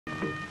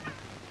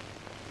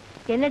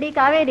என்னடி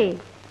காவேரி,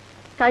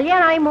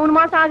 கல்யாணம் ஆகி 3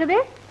 மாசம் ஆகுது,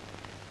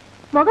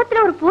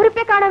 முகத்துல ஒரு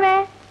பூரிப்பே காணவே.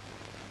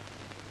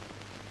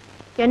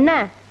 என்ன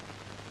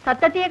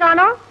சத்தத்தையே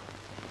காணோம்?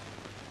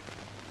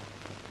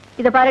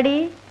 இத பாருடி,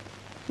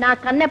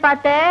 நான் கண்ணை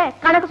பார்த்த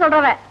கணக்கு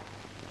சொல்றவ.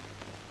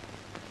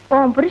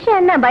 உன் புருஷன்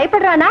என்ன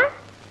பயப்படுறானா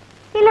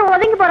இல்ல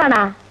ஒதுங்கி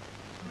போறானா?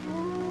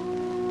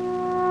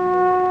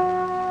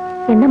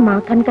 என்னம்மா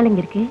கண்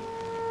கலங்கி இருக்கு?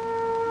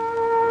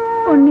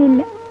 ஒண்ணு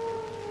இல்ல.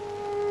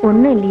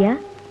 ஒண்ணும் இல்லையா?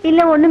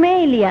 இல்ல ஒண்ணுமே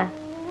இல்லையா?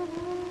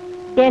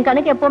 என்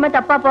கணக்கு எப்பவுமே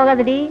தப்பா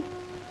போகாதடி.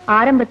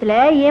 ஆரம்பத்துல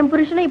என்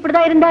புருஷனும்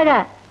இப்படிதான் இருந்தாங்க.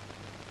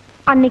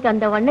 அன்னைக்கு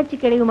அந்த வண்ணச்சி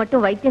கிழவி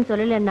மட்டும் வைத்தியம்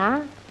சொல்லலன்னா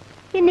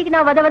இன்னைக்கு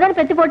நான் வதவதான்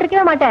பெத்து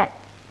போட்டிருக்கவே மாட்டேன்.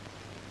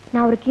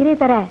 நான் ஒரு கீரை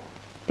தரேன்,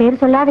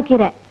 பேர் சொல்லாத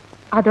கீரை.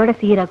 அதோட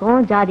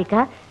சீரகம்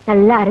ஜாதிக்காய்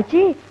நல்லா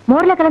அரைச்சு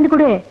மோர்ல கலந்து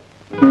கொடு.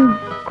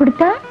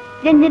 குடுத்தா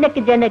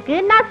ஜெஞ்சினக்கு ஜனக்கு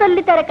நான்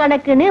சொல்லி தர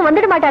கணக்குன்னு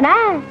வந்துட மாட்டானா?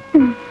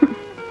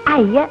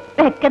 ஐயா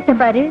வெக்கத்தை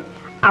பாரு,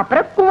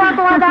 அப்புறம் குவா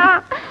குவாதா.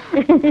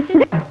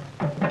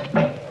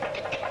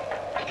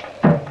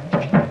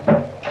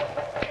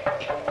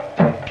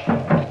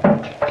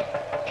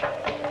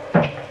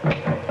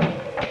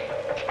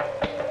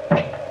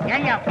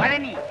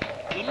 பழனி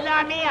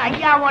எல்லாமே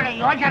ஐயாவோட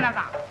யோசனை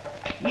தான்.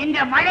 இந்த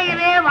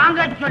மழையவே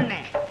வாங்க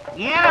சொன்னேன்,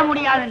 ஏற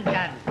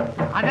முடியாதுன்றாரு.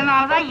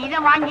 அதனாலதான் இதை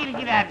வாங்கி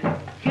இருக்கிறாரு.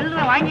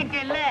 சில்லறை வாங்கிட்டு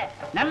இல்ல,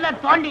 நல்ல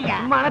தோண்டிங்க.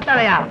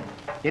 மனத்தலையா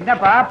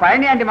என்னப்பா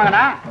பழனி ஆண்டி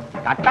மகனா?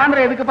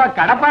 கட்டாந்திர எதுக்குப்பா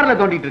கடப்பாரில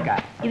தோண்டிட்டு இருக்க?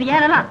 இது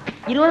ஏறலாம்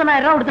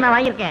 20,000 ரூபாய் கொடுத்து நான்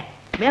வாங்கியிருக்கேன்.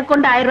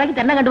 மேற்கொண்டு 1000 ரூபாய்க்கு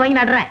தென்னை கண்டு வாங்கி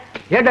நடுறேன்.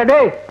 ஏட்டா டே,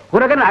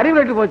 உனக்கு அறிவு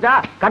கட்டு போச்சா?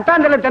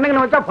 கட்டாந்திர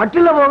தென்னங்கன்னு வச்சா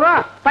பட்டுல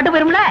போகும். பட்டு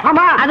போயிரும்ல?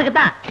 ஆமா. அதுக்கு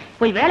தான்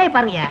போய் வேலையை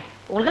பாருங்க.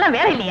 உங்களுக்கு எல்லாம்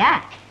வேலை இல்லையா?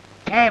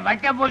 ஏய்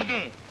வட்ட போட்டு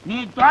நீ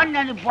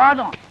தோண்டது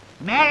போதும்,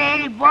 மேலே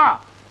ஏறி போ.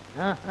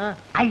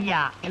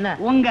 ஐயா என்ன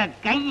உங்க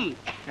கை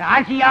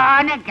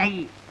ராசியான கை.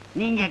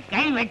 நீங்க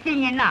கை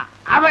வச்சீங்கன்னா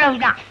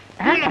அவ்வளவுதான்.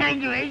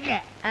 வைங்க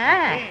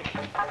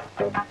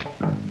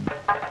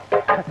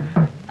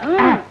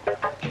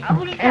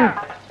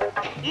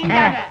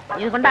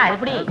இது கொண்டா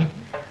எப்படி?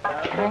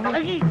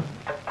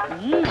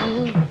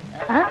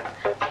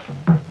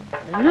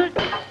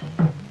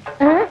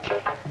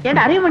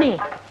 ஏண்டா அறிவுமணி,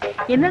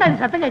 என்னடா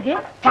இது சத்தம் கேக்கு?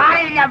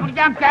 பாறையில்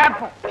அப்படித்தான்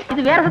கேட்போம்.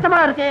 இது வேற சத்தமா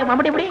இருக்கு.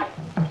 மம்பட்டி எப்படி?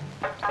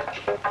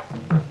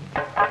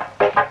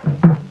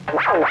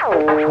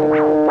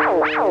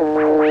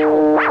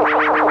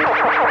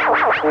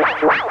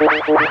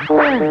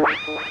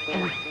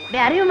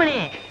 அறிவுமணி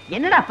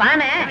என்னடா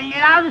பானை?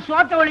 ஏதாவது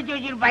சோத்த ஒழிச்சு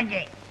வச்சிருப்பாங்க.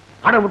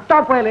 அட முட்டா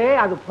போயலே,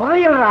 அது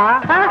புதையலா?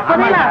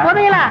 புதையலா?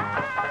 புதையலா?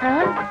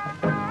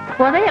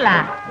 புதையலா?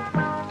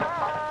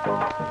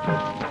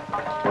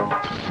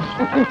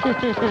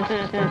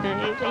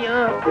 ஐயோ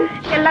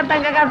எல்லாம்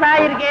தங்க காசா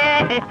இருக்கே.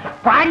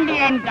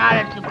 பாண்டியன்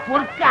காலத்து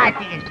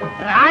பொற்காட்சிகள்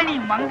ராணி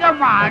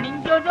மங்கம்மா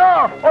அணிஞ்சதோ.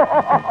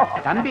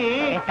 தம்பி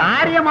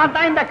காரியமா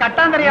தான் இந்த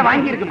கட்டாந்தரைய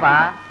வாங்கி இருக்குப்பா.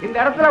 இந்த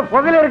இடத்துல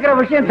புகையில இருக்கிற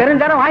விஷயம்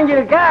தெரிஞ்சானே வாங்கி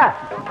இருக்க.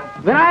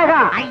 விநாயகா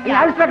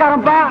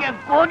அதிர்ஷ்டக்காரன்பா.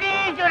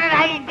 கோடீஸ்வரன்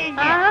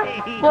ஆகிட்டீங்க.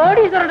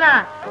 கோடீஸ்வரனா?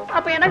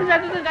 அப்ப எனக்கு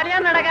சகுக்கு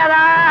கல்யாணம்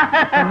நடக்காதா?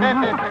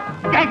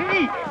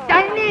 தண்ணி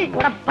தண்ணி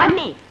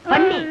பண்ணி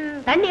பண்ணி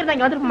தண்ணி இருந்தா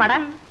இங்க வந்துருக்க மாடா.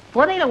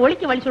 புதையில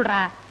ஒழிக்க வழி சொல்றா.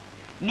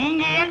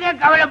 நீங்க எங்க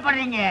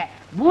கவலைப்படுறீங்க?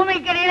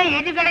 பூமிக்கரையில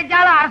எது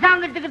கிடைச்சாலும்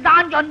அரசாங்கத்துக்கு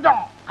தான்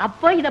சொந்தம்.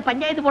 அப்போ இத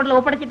பஞ்சாயத்து போர்டுல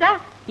ஒப்படைச்சிட்டா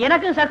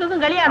எனக்கும்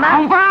சக்குக்கும்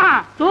கல்யாணம்.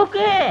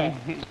 தூக்கு.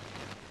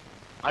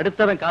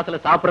 அடுத்தவன் காசுல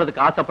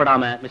சாப்பிடறதுக்கு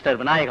ஆசைப்படாம மிஸ்டர்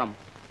விநாயகம்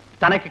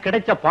தனக்கு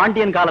கிடைச்ச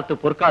பாண்டியன் காலத்து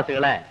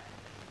பொற்காசுகளை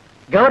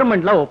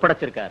கவர்மெண்ட்ல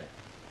ஒப்படைச்சிருக்காரு.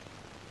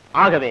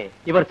 ஆகவே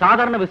இவர்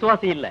சாதாரண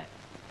விசுவாசி இல்ல,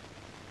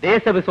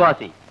 தேச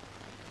விசுவாசி,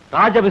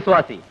 ராஜ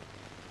விசுவாசி,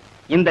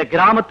 இந்த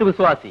கிராமத்து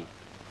விசுவாசி.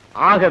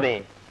 ஆகவே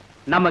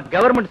நம்ம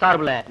கவர்மெண்ட்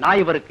சார்பில்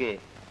நான் இவருக்கு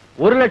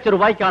 1 லட்சம்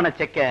ரூபாய்க்கான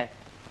செக்கை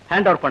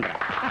ஹேண்ட் ஓவர் பண்றேன்.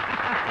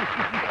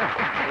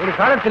 ஒரு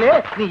காலத்திலே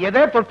நீ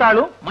எதை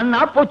தொட்டாலும்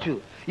மண்ணா போச்சு,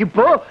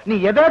 இப்போ நீ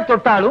எதை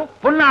தொட்டாலும்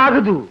பொண்ணு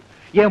ஆகுது.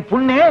 என்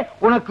பொண்ணே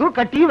உனக்கு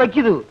கட்டி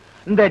வைக்குது.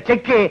 இந்த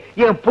செக்கு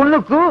என்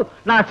பொண்ணுக்கு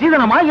நான்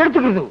சீதனமா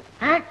எடுத்துக்கிறது.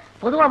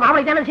 பொதுவா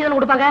மாப்பிளை தானே சீதனம்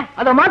கொடுப்பாங்க.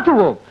 அதை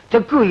மாற்றுவோம்.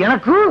 செக்கு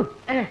எனக்கு,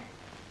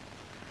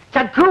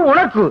 சக்கு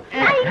உனக்கு.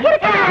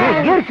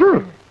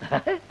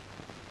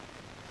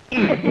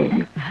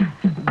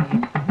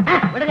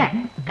 விடுங்க,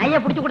 கைய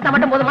புடிச்சு கொடுத்தா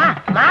மட்டும் போதுமா?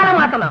 மாலை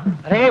மாத்தணும்.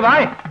 அரே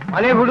வாய்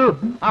மாலே குடு.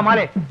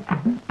 மாலே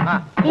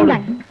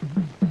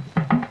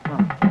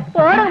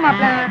போடுங்க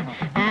மாப்பிள.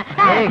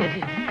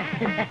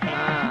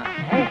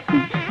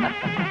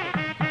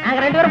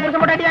 நாங்க 2 பேரும் புடிச்ச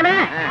மாட்டாட்டி தானே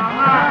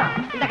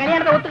இந்த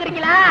கல்யாணத்தை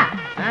ஒத்துக்கிறீங்களா?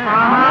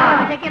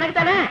 செக் எனக்கு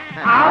தானே?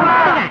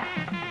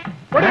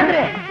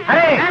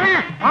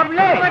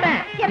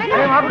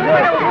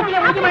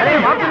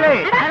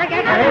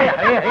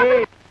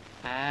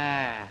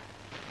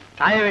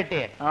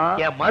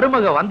 என்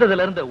மருமக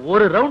வந்ததுல இருந்து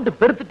ஒரு ரவுண்ட்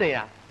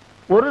பெருத்துட்டயா?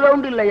 ஒரு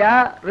ரவுண்ட் இல்லையா,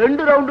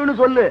 2 ரவுண்டுன்னு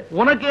சொல்லு.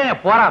 உனக்கே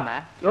போறாம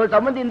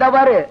சம்பந்தி இந்த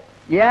பாரு,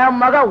 என்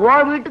மக ஓ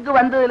வீட்டுக்கு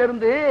வந்ததுல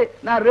இருந்து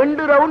நான்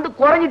 2 ரவுண்டு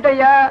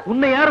குறைஞ்சிட்டையா.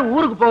 உன்னை யாரு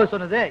ஊருக்கு போக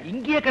சொன்னது?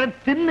 இங்கேயே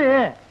கிடந்து தின்னு.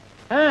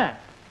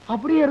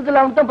 அப்படியே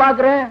இருக்கலாம் தான்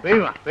பாக்குறேன்.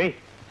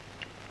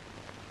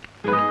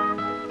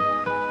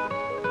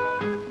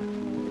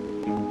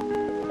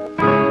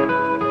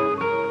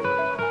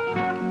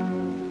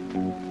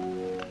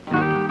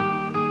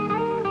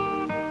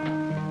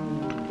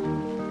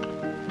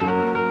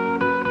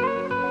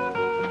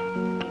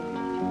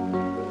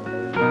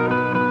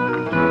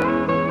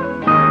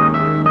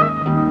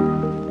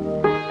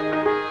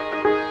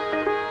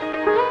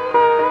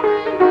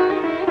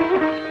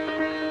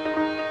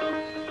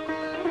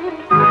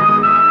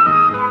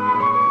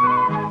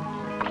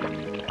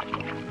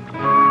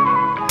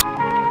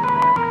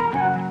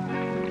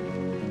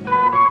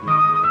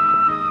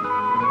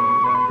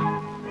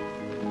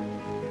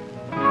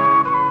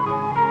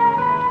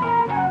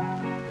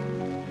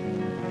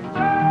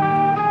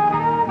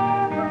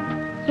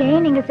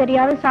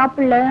 சரியாவது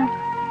சாப்பிடல.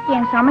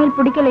 என் சமையல்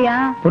பிடிக்கலையா?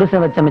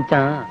 புருஷன் வச்ச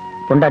மிச்சம்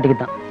பொண்டாட்டிக்கு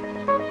தான்.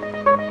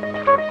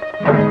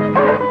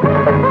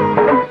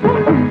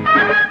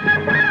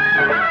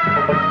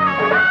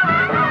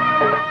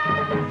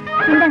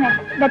 இந்தாங்க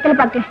வெத்தலை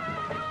பாக்கு.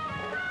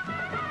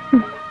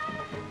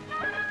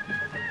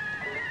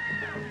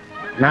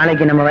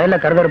 நாளைக்கு நம்ம வயல்ல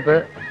கருதறுப்பு.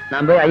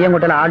 நான் போய்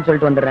ஐயங்குட்டையில ஆள்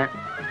சொல்லிட்டு வந்துடுறேன்.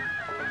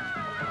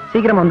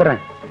 சீக்கிரம்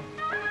வந்துடுறேன்.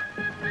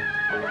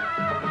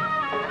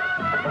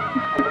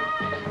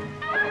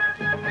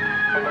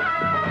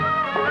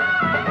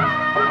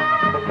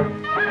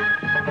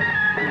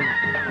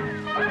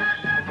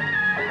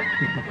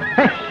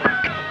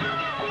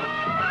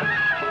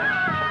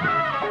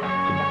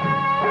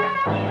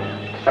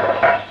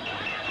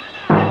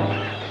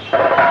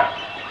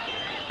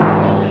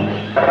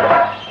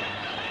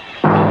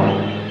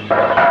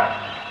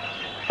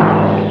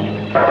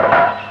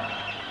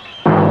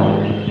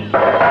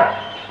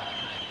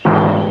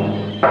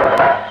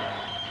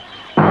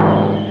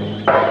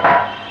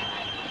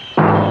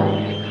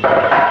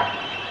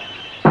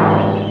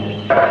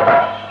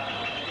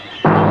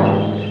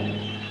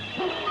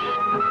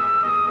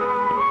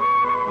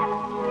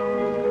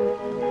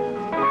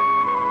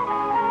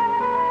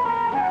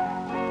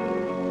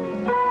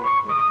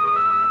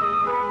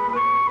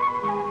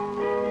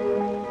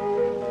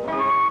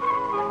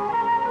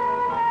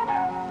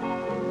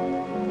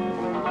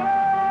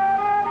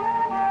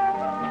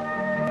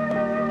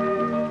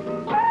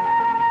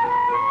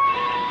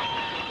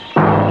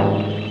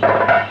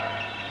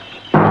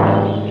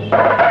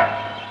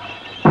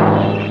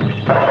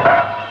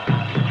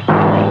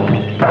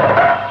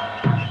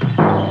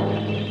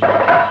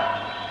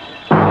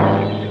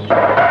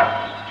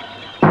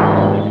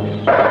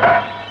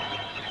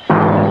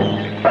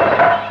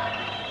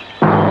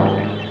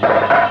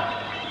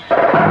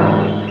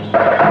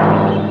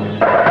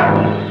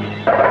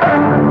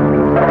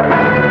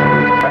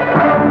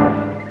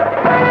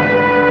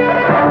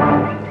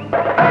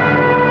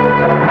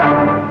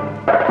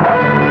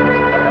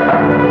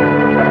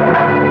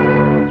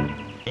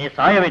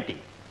 சாயவேட்டி,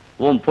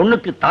 உன்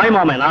பொண்ணுக்கு தாய்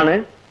மாமன் நானு.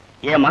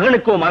 என்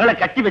மகனுக்கு உன் மகளை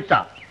கட்டி வச்சா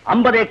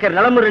 50 ஏக்கர்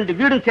நிலமு 2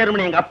 வீடும்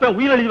சேரும்னு எங்க அப்பா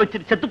உயிர் எழுதி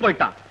வச்சுட்டு செத்து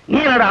போயிட்டான். நீ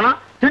என்னடானா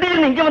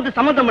திடீர்னு இங்க வந்து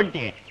சம்மந்தம்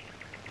பண்ணிட்டேன்.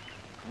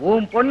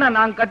 உன் பொண்ண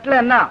நான்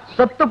கட்டலன்னா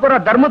சொத்து புற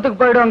தர்மத்துக்கு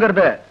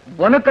போயிடுவாங்கிறது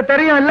உனக்கு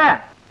தெரியும் இல்ல?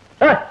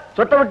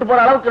 சொத்தை விட்டு போற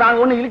அளவுக்கு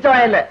நாங்க ஒண்ணு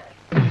இழிச்சவாயம் இல்ல.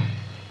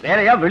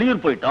 வேறையா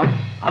வெளியூர் போயிட்டோம்.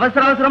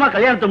 அவசர அவசரமா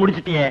கல்யாணத்தை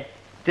முடிச்சிட்டியே.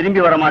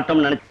 திரும்பி வர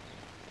மாட்டோம்னு நினைச்சு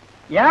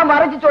ஏன்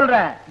மறைச்சு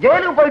சொல்றேன்?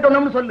 ஜெயிலுக்கு போயிட்டு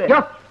வந்தோம்னு சொல்லு.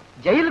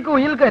 ஜெயிலுக்கு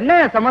உயிலுக்கு என்ன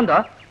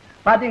சம்பந்தம்?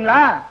 பாத்தீங்களா,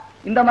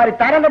 இந்த மாதிரி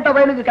தரங்கட்ட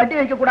வயலுக்கு கட்டி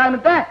வைக்க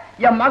கூடாதுன்னு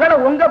என் மகளை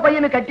உங்க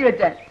பையனு கட்டி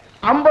வச்சேன்.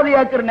 50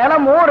 ஏக்கர்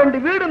நிலமும்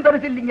 2 வீடும்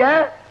தரிசி இல்லீங்க.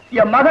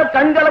 என் மக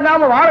கண்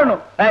கலங்காம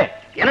வாழணும்.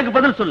 எனக்கு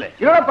பதில் சொல்லு.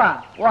 இல்லப்பா,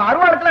 உன்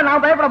அருவாளத்துல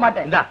நான் பயப்பட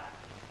மாட்டேன்.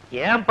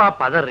 ஏன்பா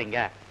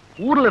பதறீங்க?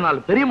 ஊர்ல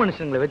 4 பெரிய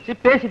மனுஷங்களை வச்சு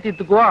பேசி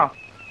தீர்த்துக்குவோம்.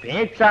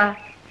 பேச்சா?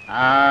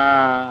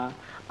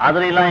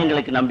 அதுல எல்லாம்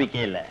எங்களுக்கு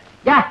நம்பிக்கை இல்ல.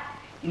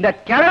 இந்த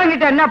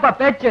கிழவங்கிட்ட என்னப்பா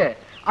பேச்சு?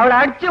 அவளை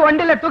அடிச்சு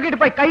வண்டியில தூக்கிட்டு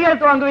போய்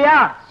கையெழுத்து வாங்குவியா?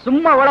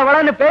 சும்மா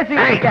வளன்னு பேசி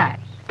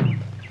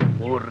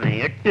ஒரு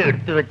 8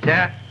 எடுத்து வச்ச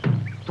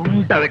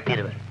துண்ட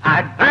வெட்டிடுவேன்.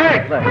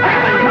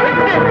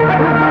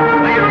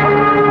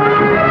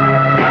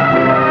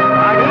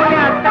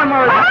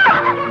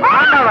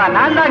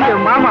 நான் தான்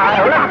மாமா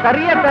எவ்வளவு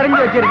சரியா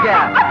தெரிஞ்சு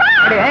வச்சிருக்கேன்.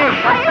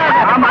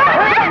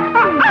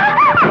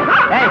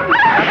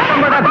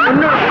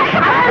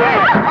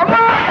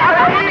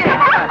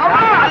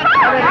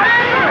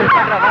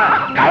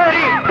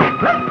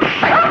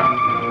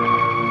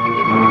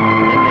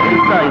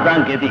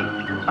 இதான் கதி.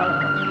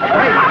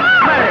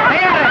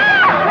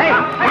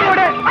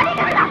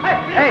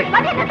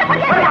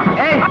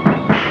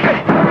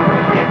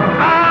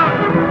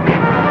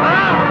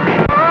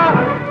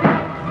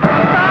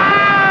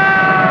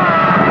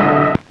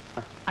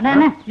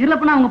 அண்ணா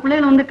இருளப்பனா உங்க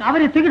பிள்ளைகள் வந்து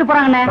காவிரி தூக்கிட்டு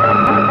போறாங்கண்ணே.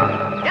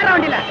 ஏற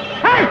வண்டியில.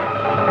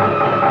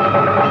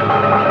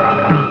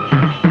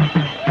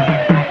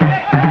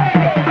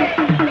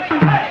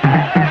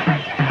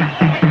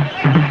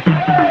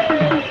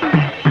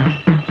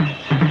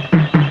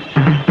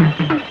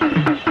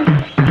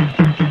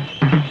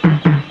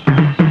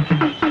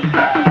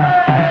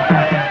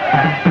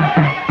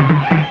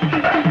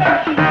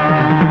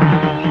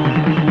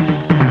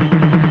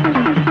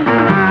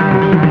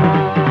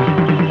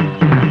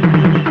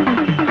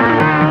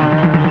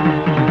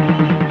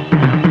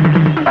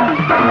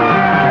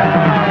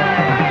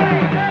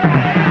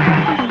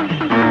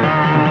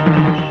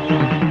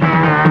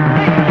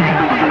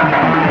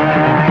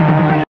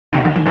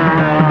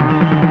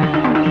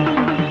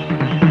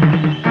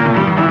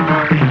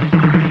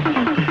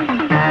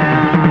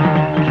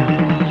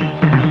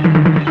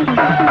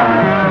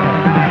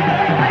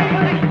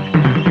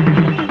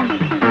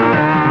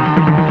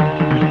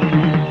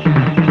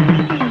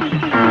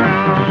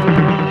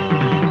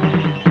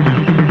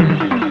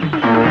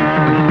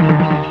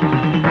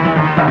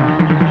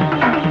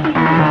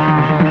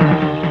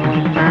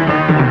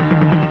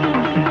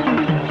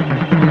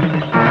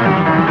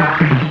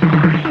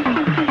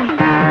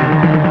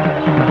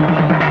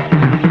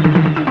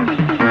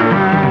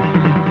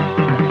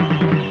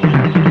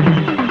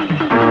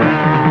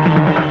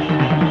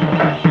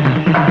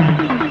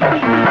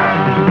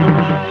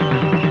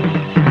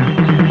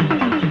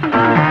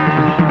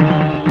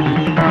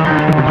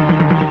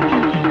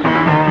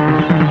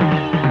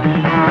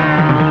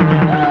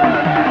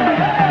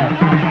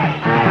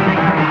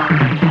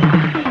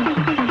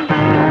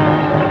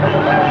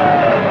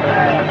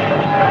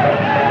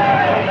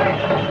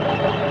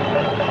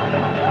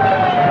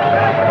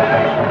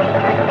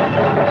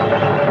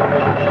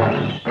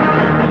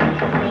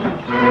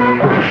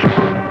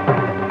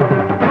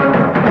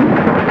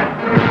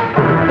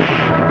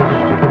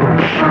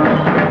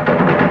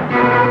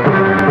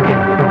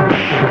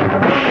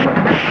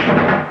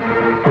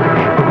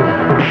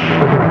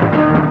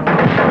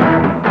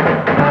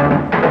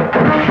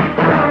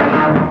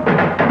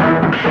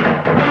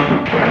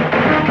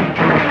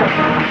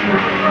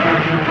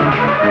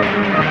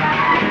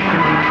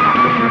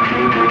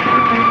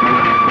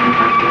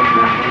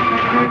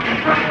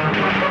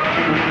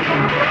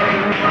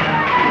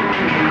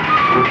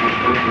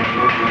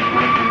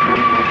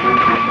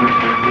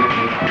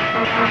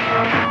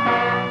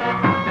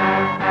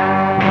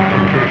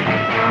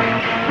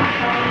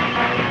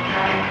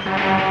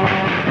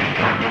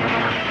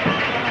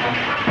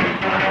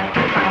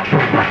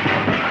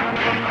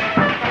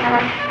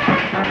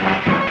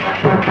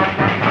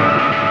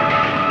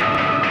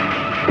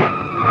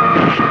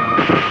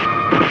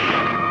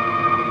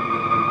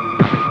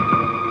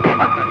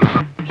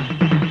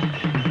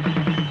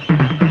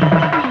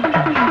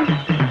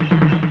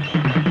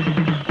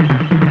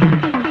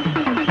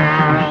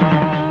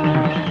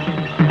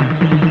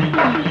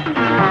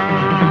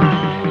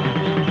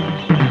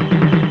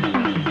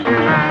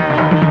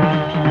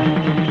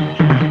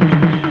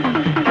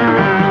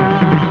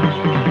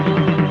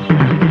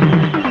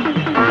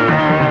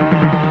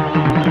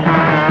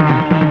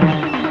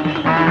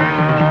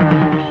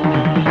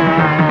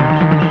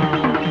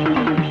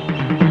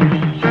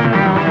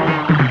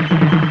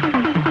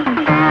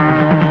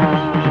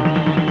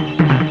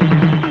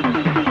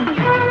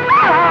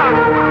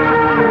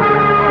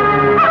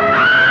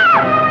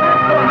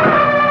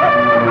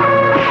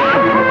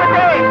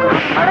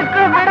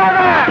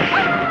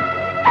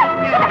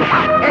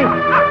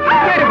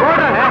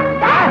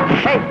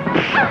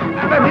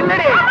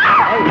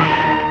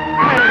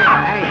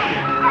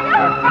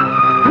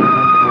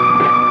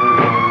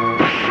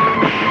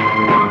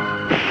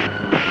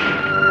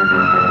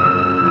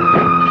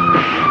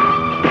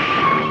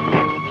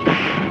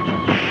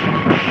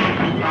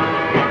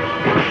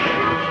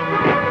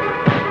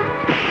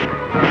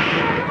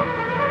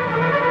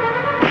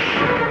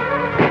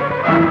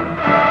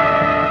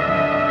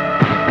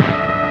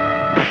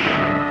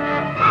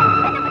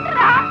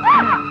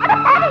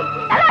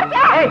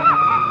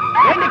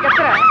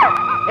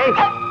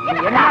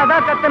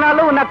 என்னதான்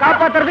கத்தினாலும் உன்னை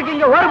காப்பாத்துறதுக்கு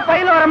இங்க ஒரு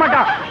பையில வர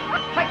மாட்டான்.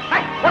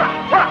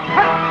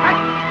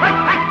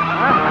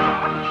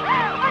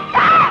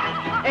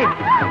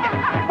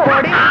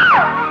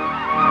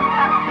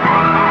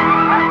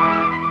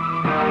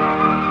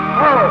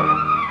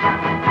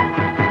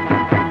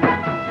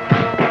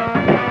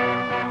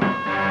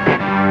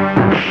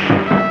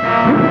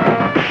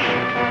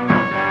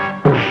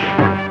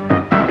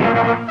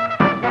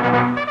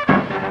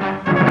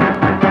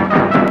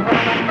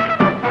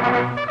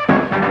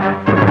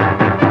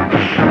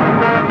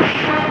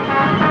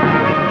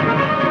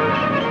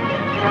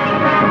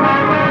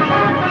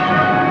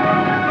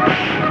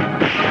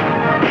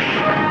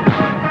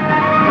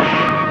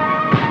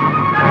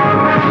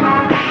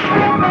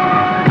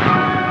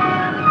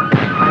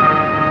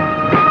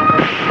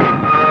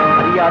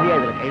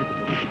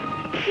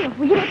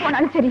 உயிரை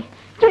போனாலும் சரி,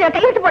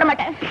 கையெழுத்து போட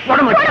மாட்டேன்.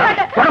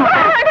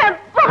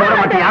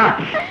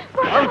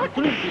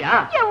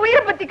 என்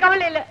உயிரை பத்தி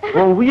கவலை இல்ல.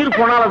 உயிர்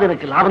போனால் அது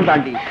எனக்கு லாபம்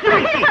தாண்டி.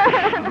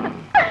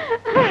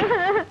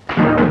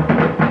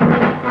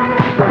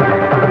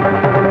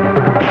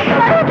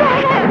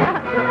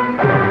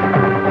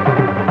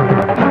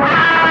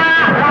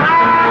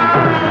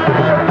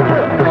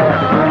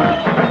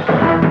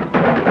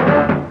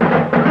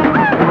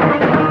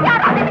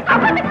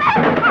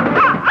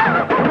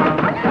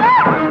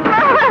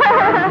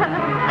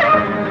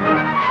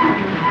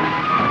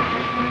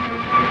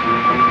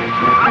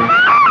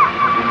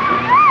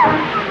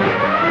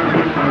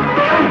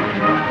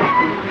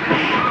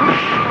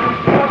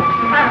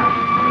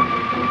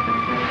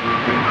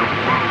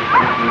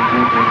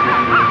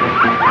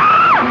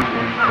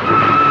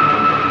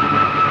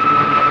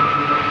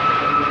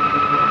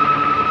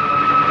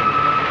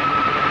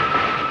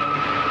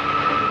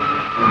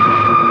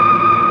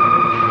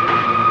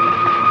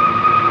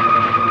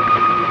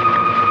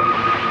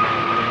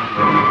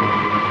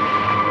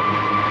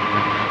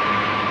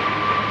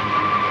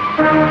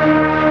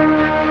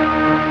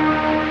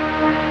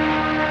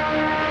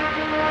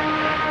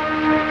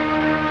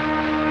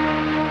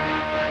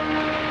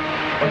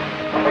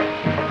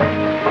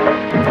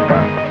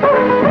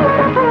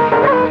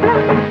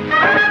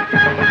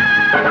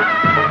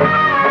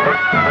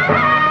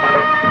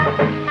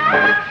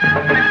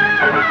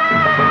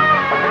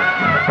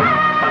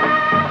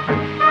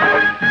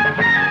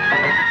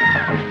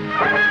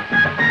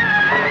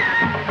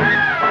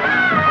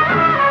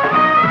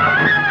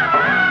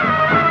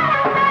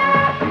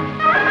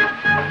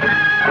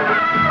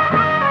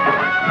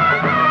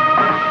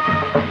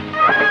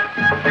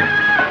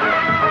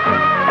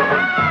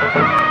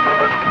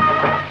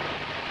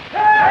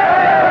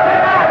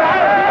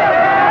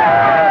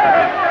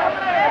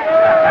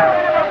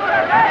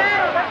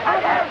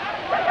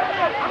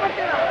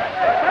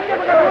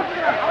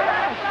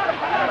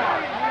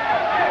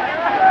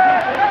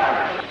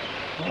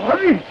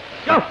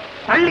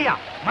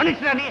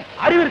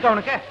 அறிவு இருக்கா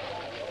உனக்கு?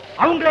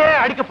 அவங்களே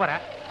அடிக்க போற.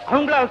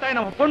 அவங்களால தான்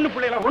நம்ம பொண்ணு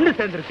பிள்ளைகளை ஒண்ணு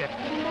சேர்ந்திருக்கு.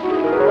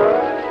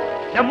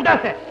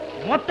 முண்டாச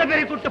மொத்த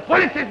பேரை கூட்டு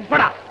போலீஸ் ஸ்டேஷன்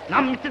போடா.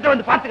 நான் மிச்சத்தை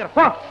வந்து பாத்துக்கிறேன்.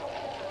 போ.